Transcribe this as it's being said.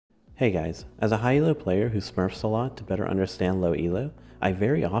Hey guys, as a high elo player who smurfs a lot to better understand low elo, I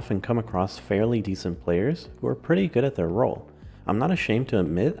very often come across fairly decent players who are pretty good at their role. I'm not ashamed to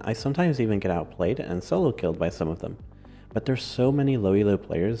admit I sometimes even get outplayed and solo killed by some of them. But there's so many low elo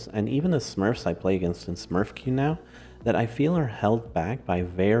players, and even the smurfs I play against in smurf queue now, that I feel are held back by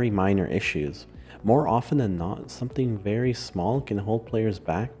very minor issues. More often than not, something very small can hold players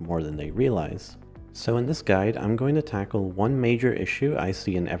back more than they realize. So in this guide, I'm going to tackle one major issue I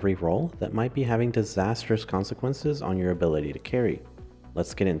see in every role that might be having disastrous consequences on your ability to carry.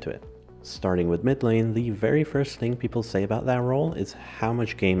 Let's get into it. Starting with mid lane, the very first thing people say about that role is how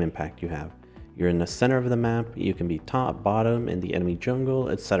much game impact you have. You're in the center of the map, you can be top, bottom, in the enemy jungle,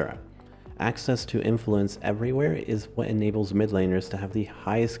 etc. Access to influence everywhere is what enables mid laners to have the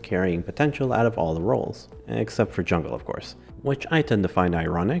highest carrying potential out of all the roles, except for jungle of course, which I tend to find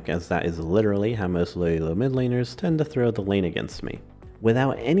ironic as that is literally how most low elo mid laners tend to throw the lane against me.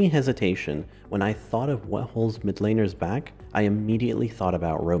 Without any hesitation, when I thought of what holds mid laners back, I immediately thought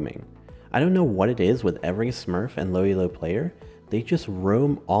about roaming. I don't know what it is with every smurf and low elo player, they just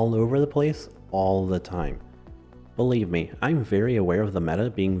roam all over the place all the time. Believe me, I'm very aware of the meta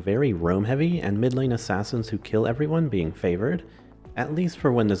being very roam heavy and mid lane assassins who kill everyone being favored, at least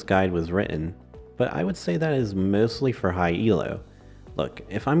for when this guide was written, but I would say that is mostly for high elo. Look,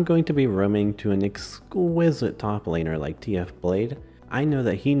 if I'm going to be roaming to an exquisite top laner like TF Blade, I know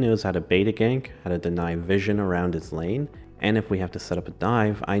that he knows how to bait a gank, how to deny vision around his lane, and if we have to set up a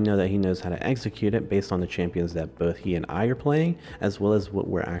dive, I know that he knows how to execute it based on the champions that both he and I are playing, as well as what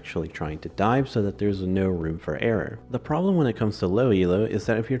we're actually trying to dive so that there's no room for error. The problem when it comes to low elo is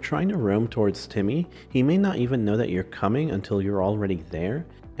that if you're trying to roam towards Timmy, he may not even know that you're coming until you're already there,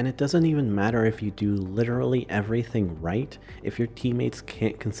 and it doesn't even matter if you do literally everything right if your teammates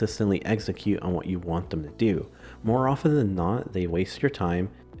can't consistently execute on what you want them to do. More often than not, they waste your time,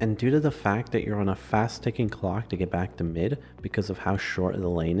 and due to the fact that you're on a fast ticking clock to get back to mid because of how short the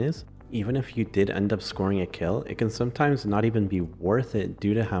lane is, even if you did end up scoring a kill, it can sometimes not even be worth it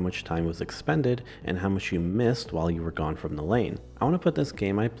due to how much time was expended and how much you missed while you were gone from the lane. I want to put this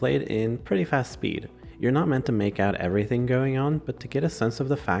game I played in pretty fast speed. You're not meant to make out everything going on, but to get a sense of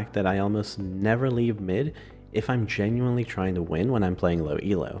the fact that I almost never leave mid if I'm genuinely trying to win when I'm playing low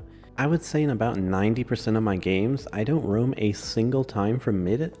elo. I would say in about 90% of my games, I don't roam a single time from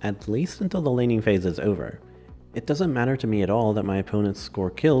mid at least until the laning phase is over. It doesn't matter to me at all that my opponents score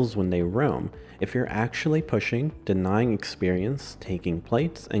kills when they roam. If you're actually pushing, denying experience, taking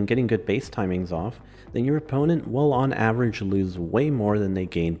plates, and getting good base timings off, then your opponent will on average lose way more than they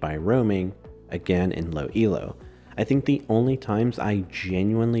gained by roaming, again in low elo. I think the only times I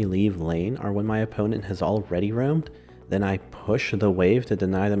genuinely leave lane are when my opponent has already roamed, then I push the wave to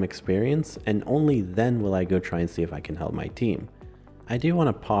deny them experience, and only then will I go try and see if I can help my team. I do want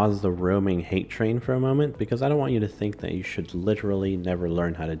to pause the roaming hate train for a moment because I don't want you to think that you should literally never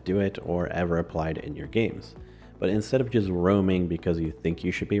learn how to do it or ever apply it in your games. But instead of just roaming because you think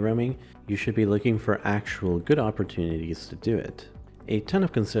you should be roaming, you should be looking for actual good opportunities to do it. A ton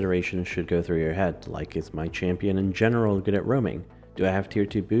of considerations should go through your head, like is my champion in general good at roaming? Do I have tier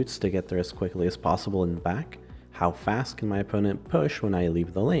 2 boots to get there as quickly as possible and back? How fast can my opponent push when I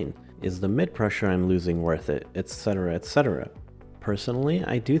leave the lane? Is the mid pressure I'm losing worth it? Etc, etc. Personally,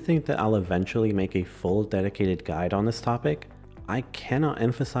 I do think that I'll eventually make a full dedicated guide on this topic. I cannot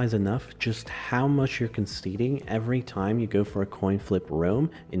emphasize enough just how much you're conceding every time you go for a coin flip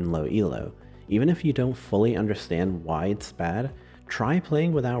roam in low elo. Even if you don't fully understand why it's bad, try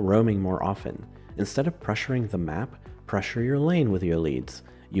playing without roaming more often. Instead of pressuring the map, pressure your lane with your leads.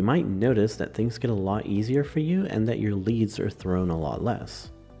 You might notice that things get a lot easier for you and that your leads are thrown a lot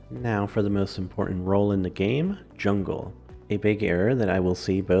less. Now for the most important role in the game, jungle. A big error that I will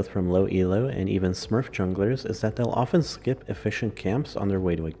see both from low elo and even smurf junglers is that they'll often skip efficient camps on their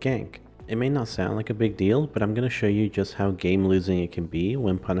way to a gank. It may not sound like a big deal, but I'm going to show you just how game losing it can be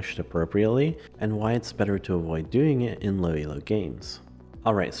when punished appropriately and why it's better to avoid doing it in low elo games.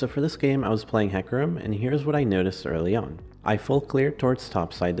 Alright, so for this game I was playing Hector and here's what I noticed early on. I full cleared towards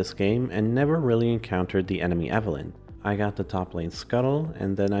topside this game and never really encountered the enemy Evelynn. I got the top lane scuttle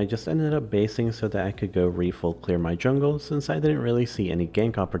and then I just ended up basing so that I could go re-full clear my jungle since I didn't really see any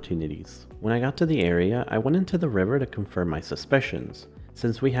gank opportunities. When I got to the area, I went into the river to confirm my suspicions.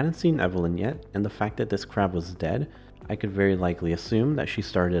 Since we hadn't seen Evelynn yet and the fact that this crab was dead, I could very likely assume that she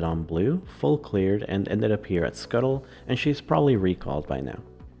started on blue, full cleared, and ended up here at scuttle, and she's probably recalled by now.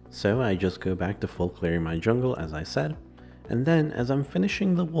 So I just go back to full clearing my jungle as I said. And then, as I'm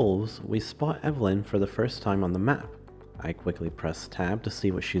finishing the wolves, we spot Evelynn for the first time on the map. I quickly press tab to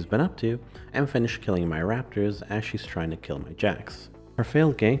see what she's been up to, and finish killing my raptors as she's trying to kill my jacks. Her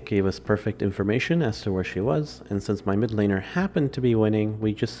failed gank gave us perfect information as to where she was, and since my mid laner happened to be winning,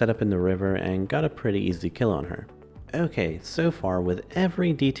 we just set up in the river and got a pretty easy kill on her. Okay, so far with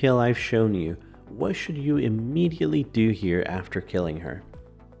every detail I've shown you, what should you immediately do here after killing her?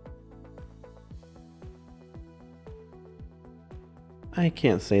 I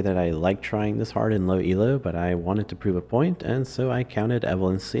can't say that I like trying this hard in low elo, but I wanted to prove a point, and so I counted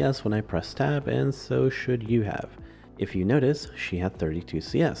Evelyn's CS when I pressed tab, and so should you have. If you notice, she had 32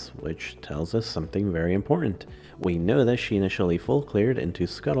 CS, which tells us something very important. We know that she initially full cleared into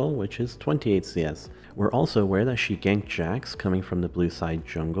Scuttle, which is 28 CS. We're also aware that she ganked Jax coming from the blue side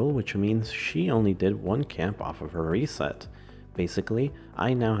jungle, which means she only did one camp off of her reset. Basically,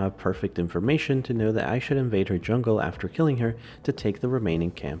 I now have perfect information to know that I should invade her jungle after killing her to take the remaining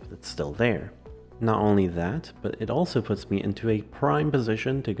camp that's still there. Not only that, but it also puts me into a prime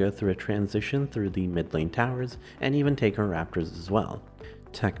position to go through a transition through the mid lane towers and even take her raptors as well.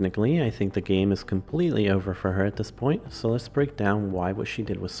 Technically, I think the game is completely over for her at this point, so let's break down why what she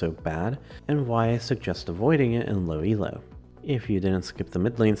did was so bad and why I suggest avoiding it in low elo. If you didn't skip the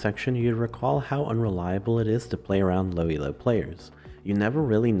mid lane section, you'd recall how unreliable it is to play around low elo players. You never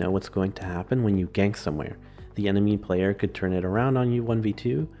really know what's going to happen when you gank somewhere. The enemy player could turn it around on you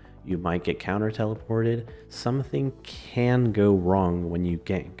 1v2, you might get counter teleported, something can go wrong when you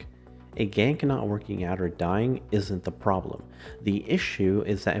gank. A gank not working out or dying isn't the problem. The issue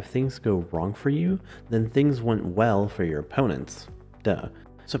is that if things go wrong for you, then things went well for your opponents. Duh.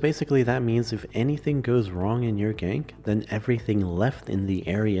 So basically that means if anything goes wrong in your gank, then everything left in the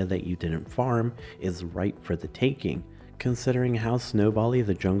area that you didn't farm is ripe for the taking. Considering how snowbally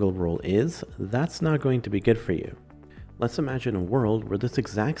the jungle role is, that's not going to be good for you. Let's imagine a world where this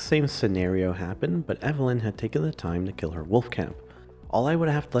exact same scenario happened, but Evelyn had taken the time to kill her wolf camp. All I would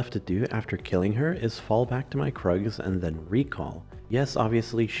have left to do after killing her is fall back to my Krugs and then recall. Yes,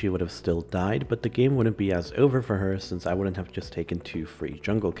 obviously she would have still died, but the game wouldn't be as over for her since I wouldn't have just taken 2 free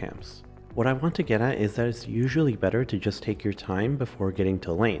jungle camps. What I want to get at is that it's usually better to just take your time before getting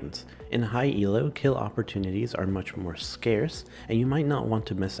to lanes. In high elo, kill opportunities are much more scarce, and you might not want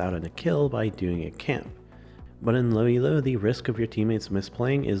to miss out on a kill by doing a camp. But in low elo, the risk of your teammates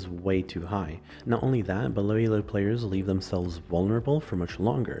misplaying is way too high. Not only that, but low elo players leave themselves vulnerable for much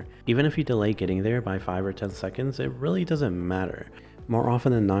longer. Even if you delay getting there by 5 or 10 seconds, it really doesn't matter. More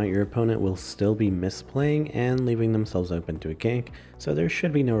often than not, your opponent will still be misplaying and leaving themselves open to a gank, so there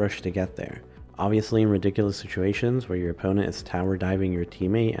should be no rush to get there. Obviously, in ridiculous situations where your opponent is tower diving your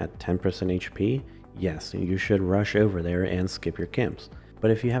teammate at 10% HP, yes, you should rush over there and skip your camps. But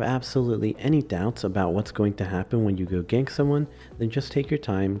if you have absolutely any doubts about what's going to happen when you go gank someone, then just take your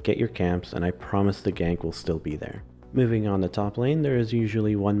time, get your camps, and I promise the gank will still be there. Moving on to top lane, there is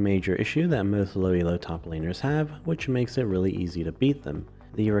usually one major issue that most low elo top laners have, which makes it really easy to beat them.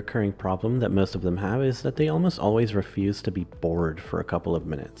 The recurring problem that most of them have is that they almost always refuse to be bored for a couple of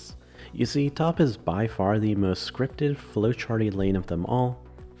minutes. You see, top is by far the most scripted, flowcharty lane of them all.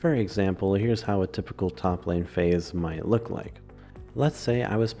 For example, here's how a typical top lane phase might look like. Let's say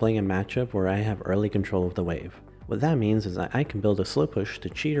I was playing a matchup where I have early control of the wave. What that means is that I can build a slow push to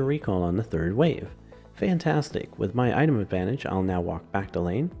cheat or recall on the third wave. Fantastic! With my item advantage, I'll now walk back to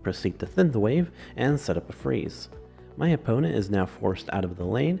lane, proceed to thin the wave, and set up a freeze. My opponent is now forced out of the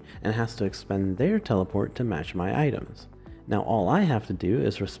lane and has to expend their teleport to match my items. Now all I have to do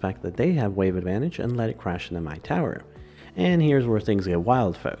is respect that they have wave advantage and let it crash into my tower. And here's where things get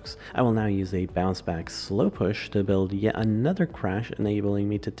wild, folks. I will now use a bounce back slow push to build yet another crash, enabling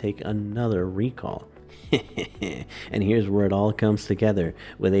me to take another recall. And here's where it all comes together.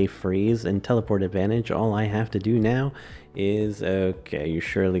 With a freeze and teleport advantage, all I have to do now is... okay, you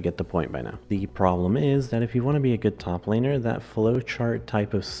surely get the point by now. The problem is that if you want to be a good top laner, that flowchart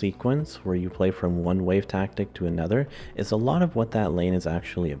type of sequence where you play from one wave tactic to another is a lot of what that lane is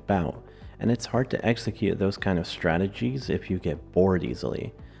actually about. And it's hard to execute those kind of strategies if you get bored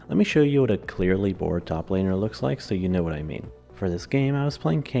easily. Let me show you what a clearly bored top laner looks like so you know what I mean. For this game, I was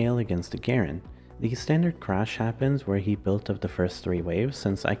playing Kayle against a Garen. The standard crash happens where he built up the first 3 waves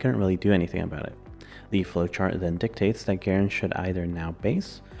since I couldn't really do anything about it. The flowchart then dictates that Garen should either now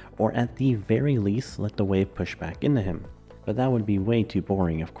base, or at the very least let the wave push back into him. But that would be way too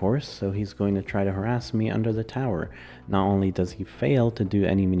boring, of course, so he's going to try to harass me under the tower. Not only does he fail to do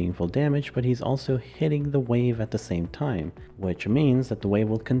any meaningful damage, but he's also hitting the wave at the same time, which means that the wave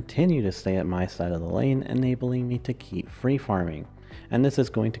will continue to stay at my side of the lane, enabling me to keep free farming. and this is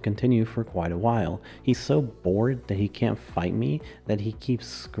going to continue for quite a while. He's so bored that he can't fight me that he keeps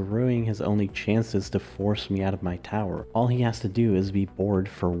screwing his only chances to force me out of my tower. All he has to do is be bored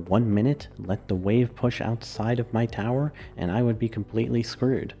for 1 minute, let the wave push outside of my tower, and I would be completely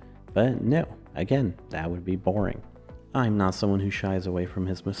screwed. But no, again, that would be boring. I'm not someone who shies away from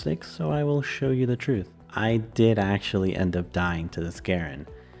his mistakes, so I will show you the truth. I did actually end up dying to this Garen.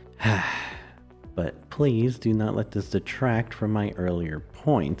 But please do not let this detract from my earlier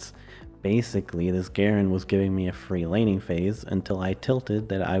points. Basically, this Garen was giving me a free laning phase until I tilted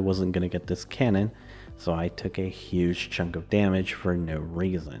that I wasn't going to get this cannon, so I took a huge chunk of damage for no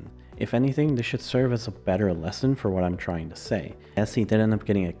reason. If anything, this should serve as a better lesson for what I'm trying to say. Yes, he did end up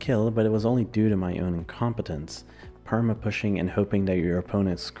getting a kill, but it was only due to my own incompetence. Perma-pushing and hoping that your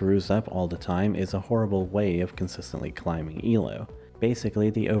opponent screws up all the time is a horrible way of consistently climbing elo. Basically,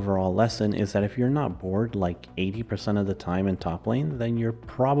 the overall lesson is that if you're not bored like 80% of the time in top lane, then you're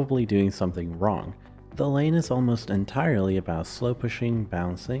probably doing something wrong. The lane is almost entirely about slow pushing,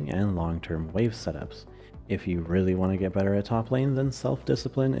 bouncing, and long-term wave setups. If you really want to get better at top lane, then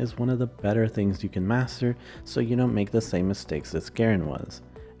self-discipline is one of the better things you can master so you don't make the same mistakes as Garen was.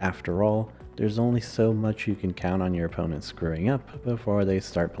 After all, there's only so much you can count on your opponent screwing up before they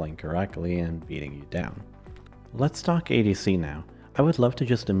start playing correctly and beating you down. Let's talk ADC now. I would love to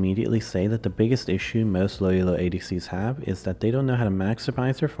just immediately say that the biggest issue most low elo ADCs have is that they don't know how to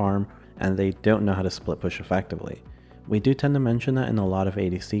maximize their farm and they don't know how to split push effectively. We do tend to mention that in a lot of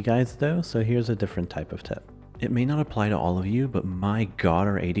ADC guides though, so here's a different type of tip. It may not apply to all of you, but my god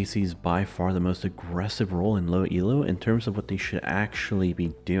are ADCs by far the most aggressive role in low elo in terms of what they should actually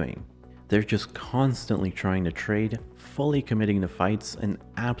be doing. They're just constantly trying to trade, fully committing to fights, and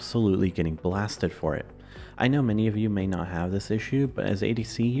absolutely getting blasted for it. I know many of you may not have this issue, but as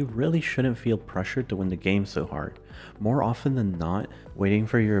ADC you really shouldn't feel pressured to win the game so hard. More often than not, waiting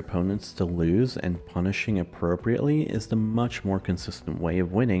for your opponents to lose and punishing appropriately is the much more consistent way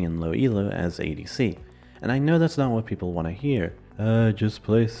of winning in low elo as ADC. And I know that's not what people want to hear. Just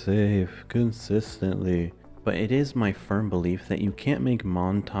play safe, consistently. But it is my firm belief that you can't make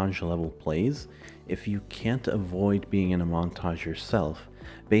montage level plays if you can't avoid being in a montage yourself.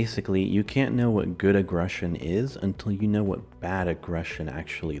 Basically, you can't know what good aggression is until you know what bad aggression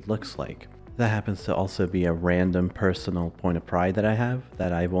actually looks like. That happens to also be a random personal point of pride that I have,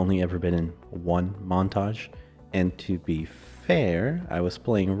 that I've only ever been in one montage. And to be fair, I was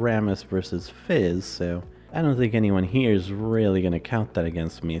playing Rammus versus Fizz, so I don't think anyone here is really going to count that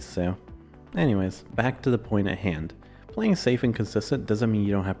against me, so... Anyways, back to the point at hand. Playing safe and consistent doesn't mean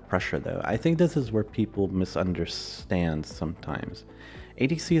you don't have pressure though. I think this is where people misunderstand sometimes.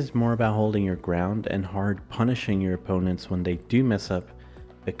 ADC is more about holding your ground and hard punishing your opponents when they do mess up,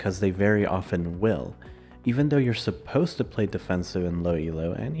 because they very often will. Even though you're supposed to play defensive in low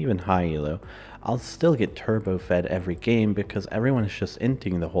elo and even high elo, I'll still get turbo fed every game because everyone is just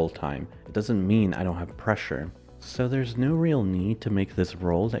inting the whole time. It doesn't mean I don't have pressure. So there's no real need to make this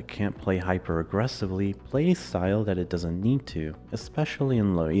role that can't play hyper aggressively play a style that it doesn't need to, especially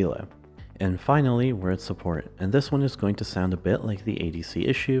in low elo. And finally, we're at support, and this one is going to sound a bit like the ADC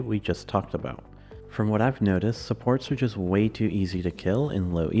issue we just talked about. From what I've noticed, supports are just way too easy to kill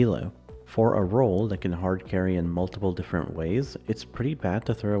in low elo. For a role that can hard carry in multiple different ways, it's pretty bad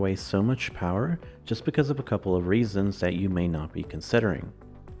to throw away so much power just because of a couple of reasons that you may not be considering.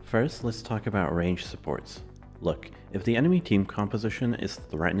 First, let's talk about range supports. Look, if the enemy team composition is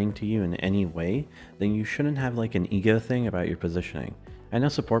threatening to you in any way, then you shouldn't have like an ego thing about your positioning. I know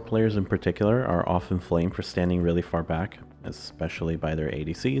support players in particular are often flamed for standing really far back, especially by their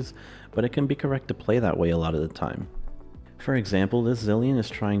ADCs, but it can be correct to play that way a lot of the time. For example, this Zillion is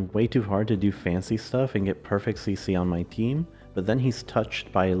trying way too hard to do fancy stuff and get perfect CC on my team, but then he's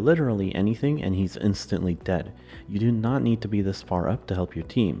touched by literally anything and he's instantly dead. You do not need to be this far up to help your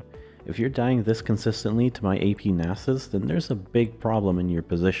team. If you're dying this consistently to my AP Nasus, then there's a big problem in your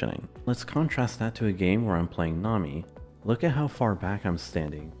positioning. Let's contrast that to a game where I'm playing Nami. Look at how far back I'm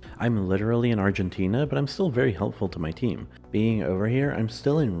standing. I'm literally in Argentina, but I'm still very helpful to my team. Being over here, I'm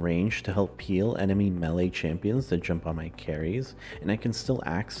still in range to help peel enemy melee champions that jump on my carries, and I can still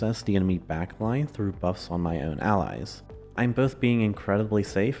access the enemy backline through buffs on my own allies. I'm both being incredibly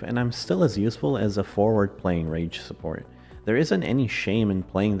safe, and I'm still as useful as a forward playing rage support. There isn't any shame in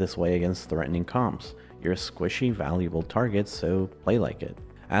playing this way against threatening comps. You're a squishy, valuable target, so play like it.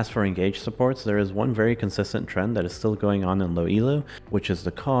 As for engaged supports, there is one very consistent trend that is still going on in low elo, which is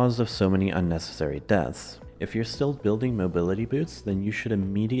the cause of so many unnecessary deaths. If you're still building mobility boots, then you should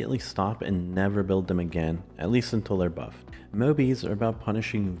immediately stop and never build them again, at least until they're buffed. Mobies are about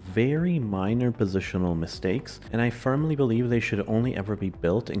punishing very minor positional mistakes, and I firmly believe they should only ever be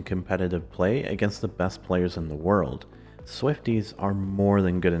built in competitive play against the best players in the world. Swifties are more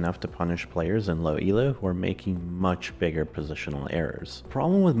than good enough to punish players in low elo who are making much bigger positional errors. The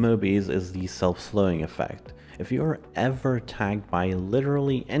problem with Mobies is the self-slowing effect. If you are ever tagged by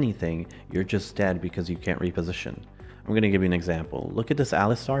literally anything, you're just dead because you can't reposition. I'm going to give you an example. Look at this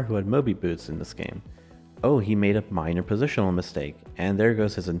Alistar who had Mobi boots in this game. Oh, he made a minor positional mistake, and there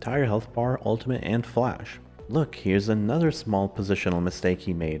goes his entire health bar, ultimate, and flash. Look, here's another small positional mistake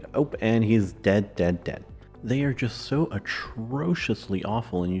he made. Oh, and he's dead. They are just so atrociously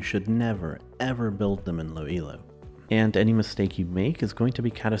awful, and you should never, ever build them in low elo. And any mistake you make is going to be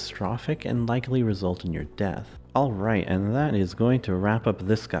catastrophic and likely result in your death. Alright, and that is going to wrap up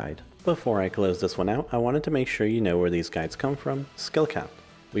this guide. Before I close this one out, I wanted to make sure you know where these guides come from, SkillCapped.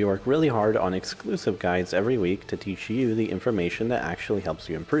 We work really hard on exclusive guides every week to teach you the information that actually helps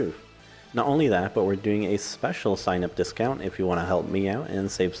you improve. Not only that, but we're doing a special sign-up discount if you want to help me out and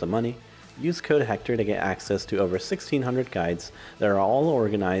save some money. Use code Hector to get access to over 1,600 guides that are all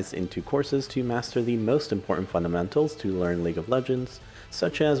organized into courses to master the most important fundamentals to learn League of Legends,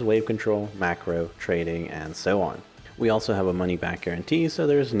 such as wave control, macro, trading, and so on. We also have a money-back guarantee, so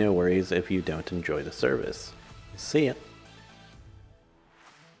there's no worries if you don't enjoy the service. See ya!